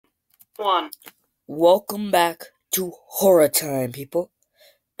1. Welcome back to Horror Time, people.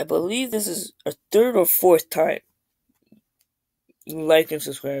 I believe this is our third or fourth time. Like and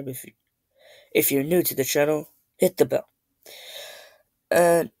subscribe if you're new to the channel. Hit the bell.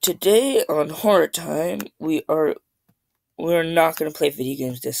 And today on Horror Time, we're not gonna play video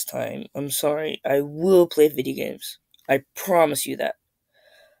games this time. I'm sorry. I will play video games. I promise you that.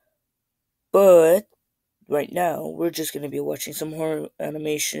 But right now, we're just gonna be watching some horror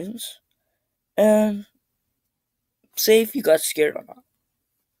animations and say if you got scared or not.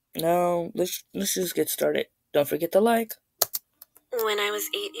 Now, let's just get started. Don't forget to like. When I was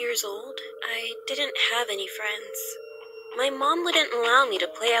 8 years old, I didn't have any friends. My mom wouldn't allow me to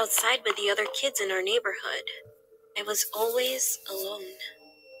play outside with the other kids in our neighborhood. I was always alone.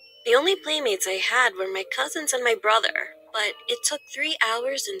 The only playmates I had were my cousins and my brother, but it took 3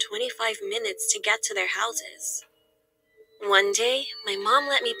 hours and 25 minutes to get to their houses. One day, my mom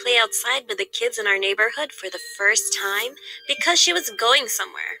let me play outside with the kids in our neighborhood for the first time because she was going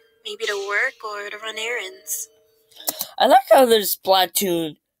somewhere, maybe to work or to run errands. I like how there's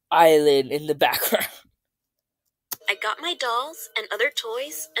Platoon Island in the background. I got my dolls and other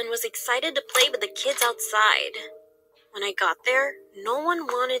toys and was excited to play with the kids outside. When I got there, no one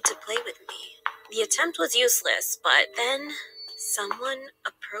wanted to play with me. The attempt was useless, but then someone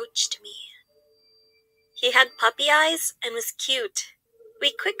approached me. He had puppy eyes and was cute.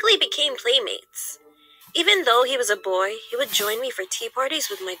 We quickly became playmates. Even though he was a boy, he would join me for tea parties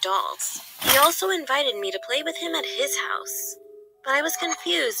with my dolls. He also invited me to play with him at his house. But I was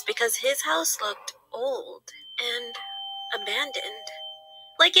confused because his house looked old and abandoned.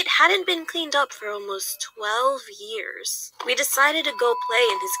 Like it hadn't been cleaned up for almost 12 years. We decided to go play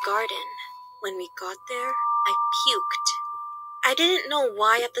in his garden. When we got there, I puked. I didn't know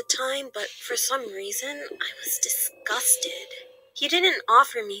why at the time, but for some reason, I was disgusted. He didn't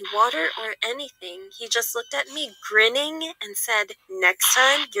offer me water or anything. He just looked at me grinning and said, "Next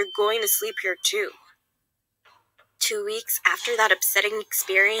time, you're going to sleep here too." 2 weeks after that upsetting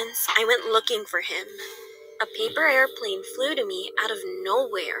experience, I went looking for him. A paper airplane flew to me out of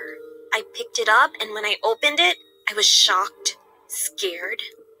nowhere. I picked it up, and when I opened it, I was shocked, scared,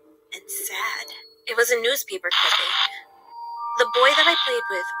 and sad. It was a newspaper clipping. The boy that I played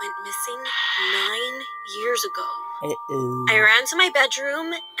with went missing 9 years ago. I ran to my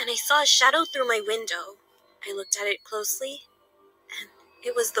bedroom, and I saw a shadow through my window. I looked at it closely, and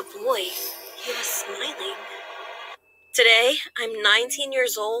it was the boy. He was smiling. Today, I'm 19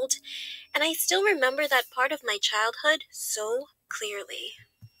 years old, and I still remember that part of my childhood so clearly.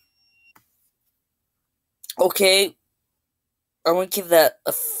 Okay, I'm gonna give that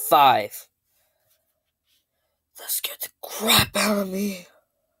a 5. That scared the crap out of me.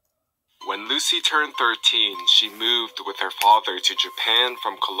 When Lucy turned 13, she moved with her father to Japan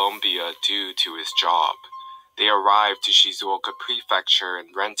from Colombia due to his job. They arrived to Shizuoka Prefecture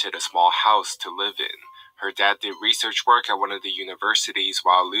and rented a small house to live in. Her dad did research work at one of the universities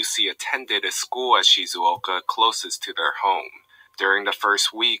while Lucy attended a school at Shizuoka closest to their home. During the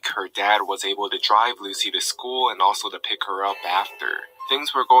first week, her dad was able to drive Lucy to school and also to pick her up after.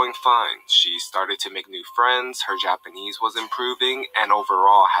 Things were going fine. She started to make new friends, her Japanese was improving, and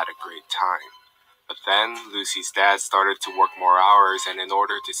overall had a great time. But then, Lucy's dad started to work more hours, and in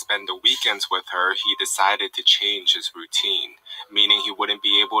order to spend the weekends with her, he decided to change his routine, meaning he wouldn't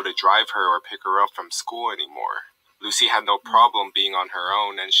be able to drive her or pick her up from school anymore. Lucy had no problem being on her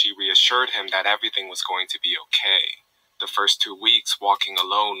own, and she reassured him that everything was going to be okay. The first 2 weeks walking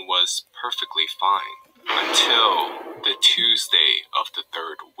alone was perfectly fine, until the Tuesday of the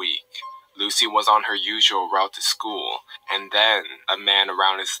third week. Lucy was on her usual route to school, and then a man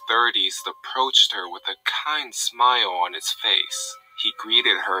around his 30s approached her with a kind smile on his face. He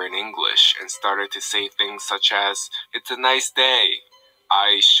greeted her in English and started to say things such as, "It's a nice day,"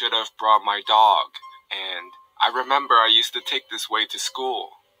 "I should have brought my dog," and "I remember I used to take this way to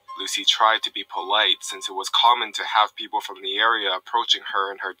school." Lucy tried to be polite since it was common to have people from the area approaching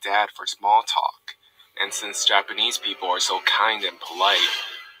her and her dad for small talk. And since Japanese people are so kind and polite,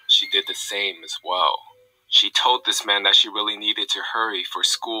 she did the same as well. She told this man that she really needed to hurry for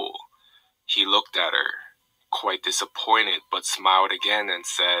school. He looked at her, quite disappointed, but smiled again and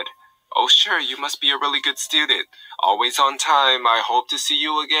said, "Oh sure, you must be a really good student. Always on time. I hope to see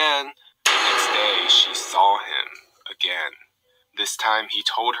you again." The next day, she saw him again. This time, he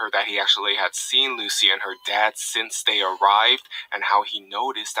told her that he actually had seen Lucy and her dad since they arrived, and how he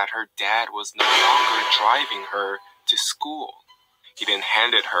noticed that her dad was no longer driving her to school. He then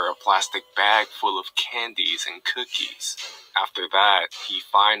handed her a plastic bag full of candies and cookies. After that, he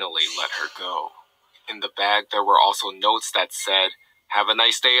finally let her go. In the bag, there were also notes that said, Have a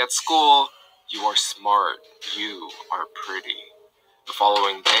nice day at school. You are smart. You are pretty. The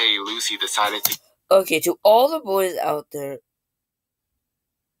following day, Lucy decided to... Okay, to all the boys out there,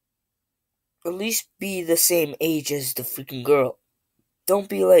 at least be the same age as the freaking girl. Don't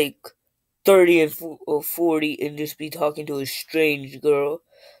be like 30 or 40 and just be talking to a strange girl,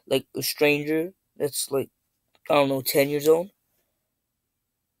 like a stranger that's like, I don't know, 10 years old.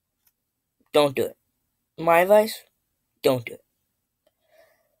 Don't do it. My advice, don't do it.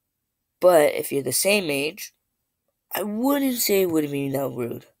 But if you're the same age, I wouldn't say it would be that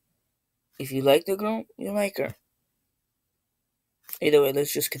rude. If you like the girl, you like her. Either way,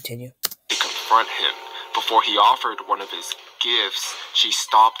 let's just continue. To confront him. Before he offered one of his gifts, she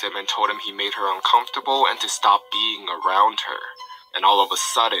stopped him and told him he made her uncomfortable and to stop being around her. And all of a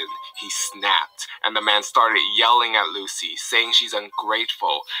sudden, he snapped, and the man started yelling at Lucy, saying she's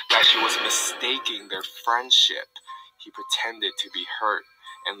ungrateful, that she was mistaking their friendship. He pretended to be hurt,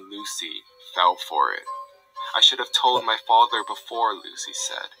 and Lucy fell for it. I should have told my father before, Lucy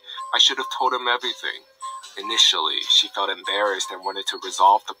said. I should have told him everything. Initially, she felt embarrassed and wanted to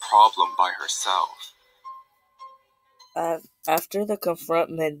resolve the problem by herself. After the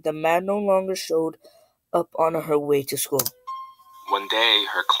confrontment, the man no longer showed up on her way to school. One day,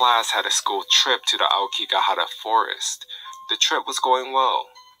 her class had a school trip to the Aokigahara forest. The trip was going well.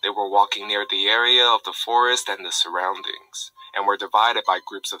 They were walking near the area of the forest and the surroundings, and were divided by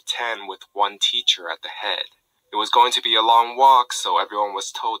groups of 10 with one teacher at the head. It was going to be a long walk, so everyone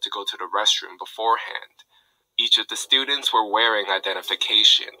was told to go to the restroom beforehand. Each of the students were wearing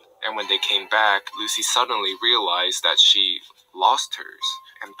identification, and when they came back, Lucy suddenly realized that she lost hers,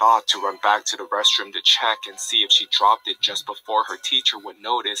 and thought to run back to the restroom to check and see if she dropped it just before her teacher would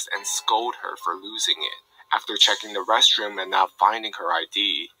notice and scold her for losing it. After checking the restroom and not finding her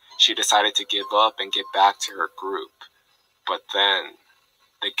ID, she decided to give up and get back to her group. But then,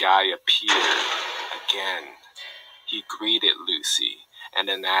 the guy appeared again. He greeted Lucy, and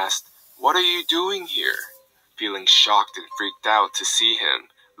then asked, "What are you doing here?" Feeling shocked and freaked out to see him,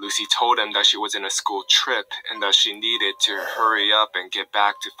 Lucy told him that she was in a school trip and that she needed to hurry up and get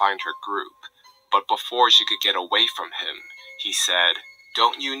back to find her group. But before she could get away from him, he said,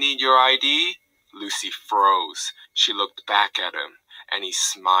 "Don't you need your ID?" Lucy froze. She looked back at him, and he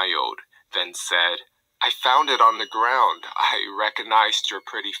smiled, then said, "I found it on the ground. I recognized your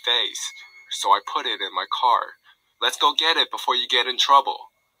pretty face, so I put it in my car. Let's go get it before you get in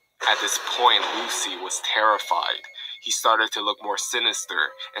trouble." At this point, Lucy was terrified. He started to look more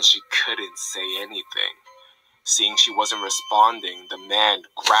sinister, and she couldn't say anything. Seeing she wasn't responding, the man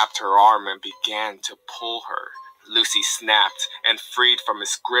grabbed her arm and began to pull her. Lucy snapped and freed from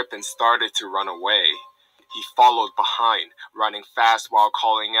his grip and started to run away. He followed behind, running fast while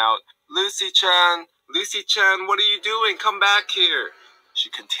calling out, "Lucy-chan! Lucy-chan, what are you doing? Come back here!" She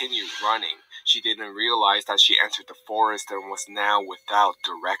continued running. She didn't realize that she entered the forest and was now without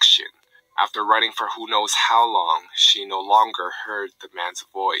direction. After running for who knows how long, she no longer heard the man's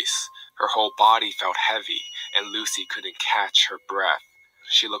voice. Her whole body felt heavy, and Lucy couldn't catch her breath.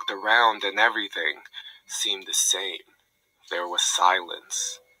 She looked around and everything seemed the same. There was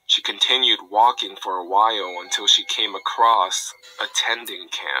silence. She continued walking for a while until she came across a tending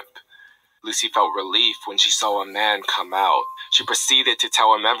camp. Lucy felt relief when she saw a man come out. She proceeded to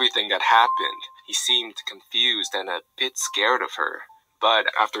tell him everything that happened. He seemed confused and a bit scared of her. But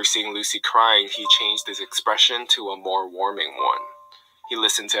after seeing Lucy crying, he changed his expression to a more warming one. He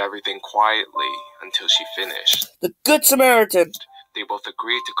listened to everything quietly until she finished. The Good Samaritan! They both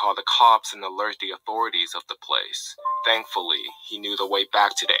agreed to call the cops and alert the authorities of the place. Thankfully, he knew the way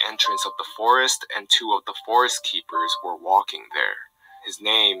back to the entrance of the forest, and 2 of the forest keepers were walking there. His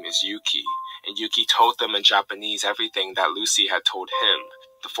name is Yuki, and Yuki told them in Japanese everything that Lucy had told him.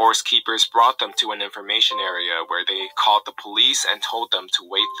 The forest keepers brought them to an information area where they called the police and told them to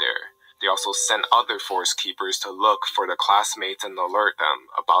wait there. They also sent other forest keepers to look for the classmates and alert them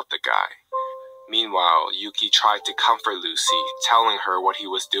about the guy. Meanwhile, Yuki tried to comfort Lucy, telling her what he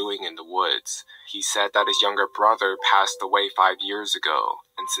was doing in the woods. He said that his younger brother passed away 5 years ago,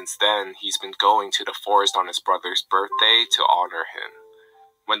 and since then, he's been going to the forest on his brother's birthday to honor him.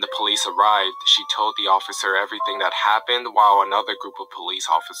 When the police arrived, she told the officer everything that happened while another group of police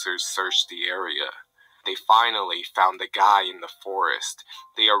officers searched the area. They finally found the guy in the forest.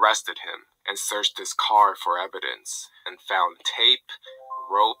 They arrested him and searched his car for evidence and found tape,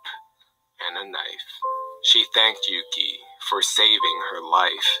 rope, and a knife. She thanked Yuki for saving her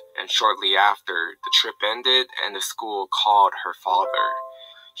life, and shortly after, the trip ended and the school called her father.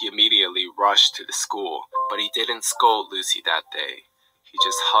 He immediately rushed to the school, but he didn't scold Lucy that day. He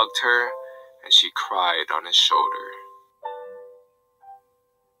just hugged her, and she cried on his shoulder.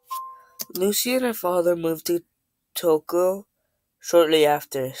 Lucy and her father moved to Tokyo shortly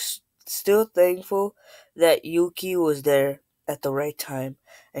after, still thankful that Yuki was there at the right time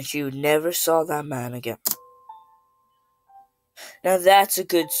and she never saw that man again. Now that's a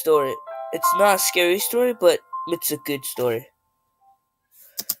good story. It's not a scary story, but it's a good story.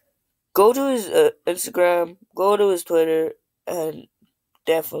 Go to his Instagram, go to his Twitter, and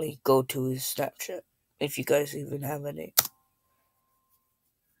definitely go to his Snapchat if you guys even have any.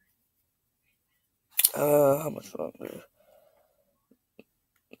 How much longer?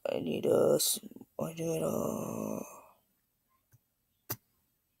 I need a.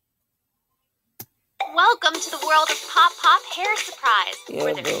 Welcome to the world of Pop Pop Hair Surprise, Yeah,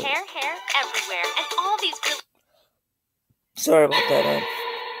 where there's bro. hair everywhere, and all these really. Sorry about that.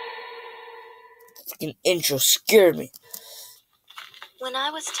 Fucking intro scared me. When I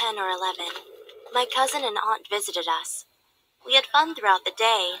was 10 or 11, my cousin and aunt visited us. We had fun throughout the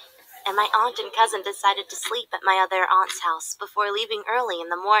day, and my aunt and cousin decided to sleep at my other aunt's house before leaving early in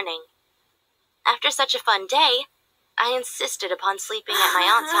the morning. After such a fun day, I insisted upon sleeping at my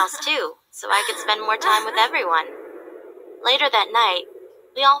aunt's house too, so I could spend more time with everyone. Later that night,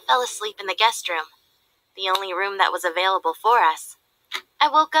 we all fell asleep in the guest room, the only room that was available for us. I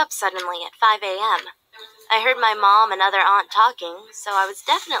woke up suddenly at 5 a.m. I heard my mom and other aunt talking, so I was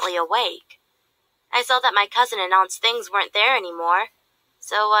definitely awake. I saw that my cousin and aunt's things weren't there anymore,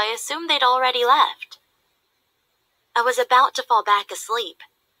 so I assumed they'd already left. I was about to fall back asleep.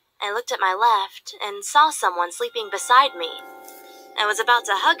 I looked at my left and saw someone sleeping beside me. I was about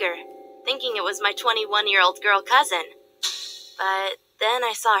to hug her, thinking it was my 21-year-old girl cousin. But then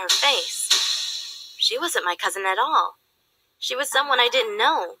I saw her face. She wasn't my cousin at all. She was someone I didn't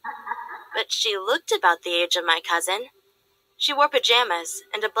know. But she looked about the age of my cousin. She wore pajamas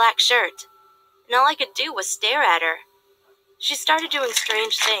and a black shirt, and all I could do was stare at her. She started doing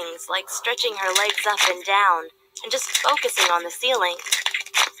strange things, like stretching her legs up and down, and just focusing on the ceiling.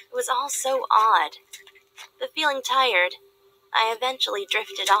 It was all so odd. But feeling tired, I eventually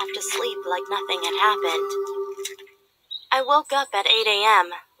drifted off to sleep like nothing had happened. I woke up at 8 a.m.,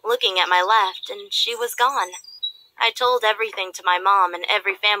 looking at my left, and she was gone. I told everything to my mom and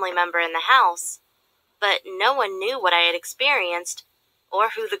every family member in the house, but no one knew what I had experienced or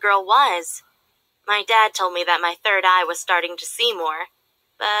who the girl was. My dad told me that my third eye was starting to see more,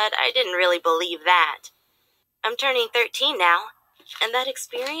 but I didn't really believe that. I'm turning 13 now, and that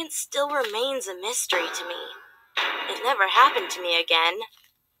experience still remains a mystery to me. It never happened to me again,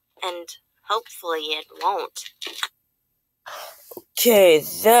 and hopefully it won't. Okay,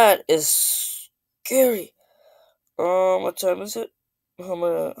 that is scary. What time is it?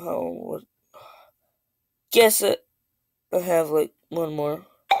 What? Guess it. I have like one more.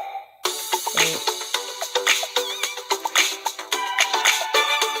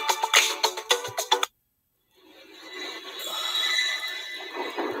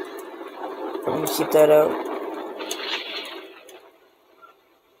 I'm gonna keep that out.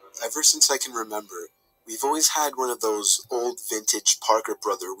 Ever since I can remember, we've always had one of those old vintage Parker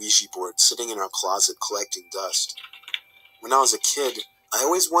Brother Ouija boards sitting in our closet collecting dust. When I was a kid, I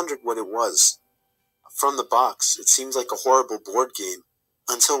always wondered what it was. From the box, it seemed like a horrible board game,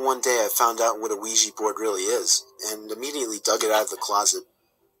 until one day I found out what a Ouija board really is, and immediately dug it out of the closet.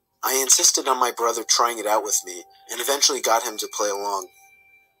 I insisted on my brother trying it out with me, and eventually got him to play along.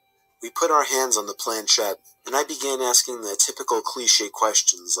 We put our hands on the planchette, and I began asking the typical cliche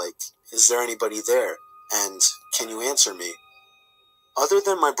questions like, "Is there anybody there?" and "Can you answer me?" Other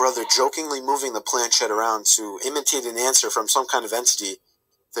than my brother jokingly moving the planchette around to imitate an answer from some kind of entity,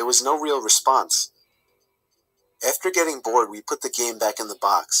 there was no real response. After getting bored, we put the game back in the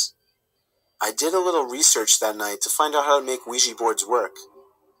box. I did a little research that night to find out how to make Ouija boards work.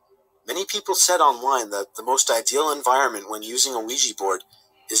 Many people said online that the most ideal environment when using a Ouija board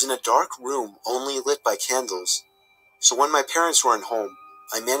is in a dark room only lit by candles. So when my parents weren't home,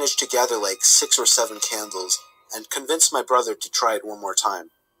 I managed to gather like 6 or 7 candles and convinced my brother to try it one more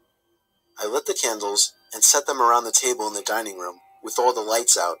time. I lit the candles and set them around the table in the dining room, with all the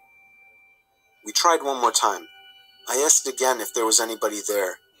lights out. We tried one more time. I asked again if there was anybody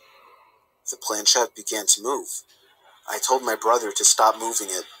there. The planchette began to move. I told my brother to stop moving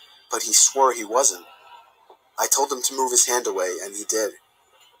it, but he swore he wasn't. I told him to move his hand away, and he did.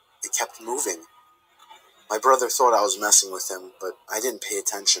 It kept moving. My brother thought I was messing with him, but I didn't pay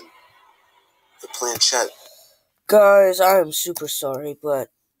attention. The planchette. Guys, I'm super sorry,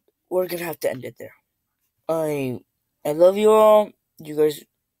 but we're gonna have to end it there. I love you all. You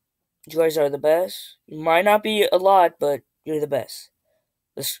guys are the best. You might not be a lot, but you're the best.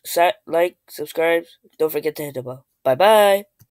 Like, subscribe. Don't forget to hit the bell. Bye bye.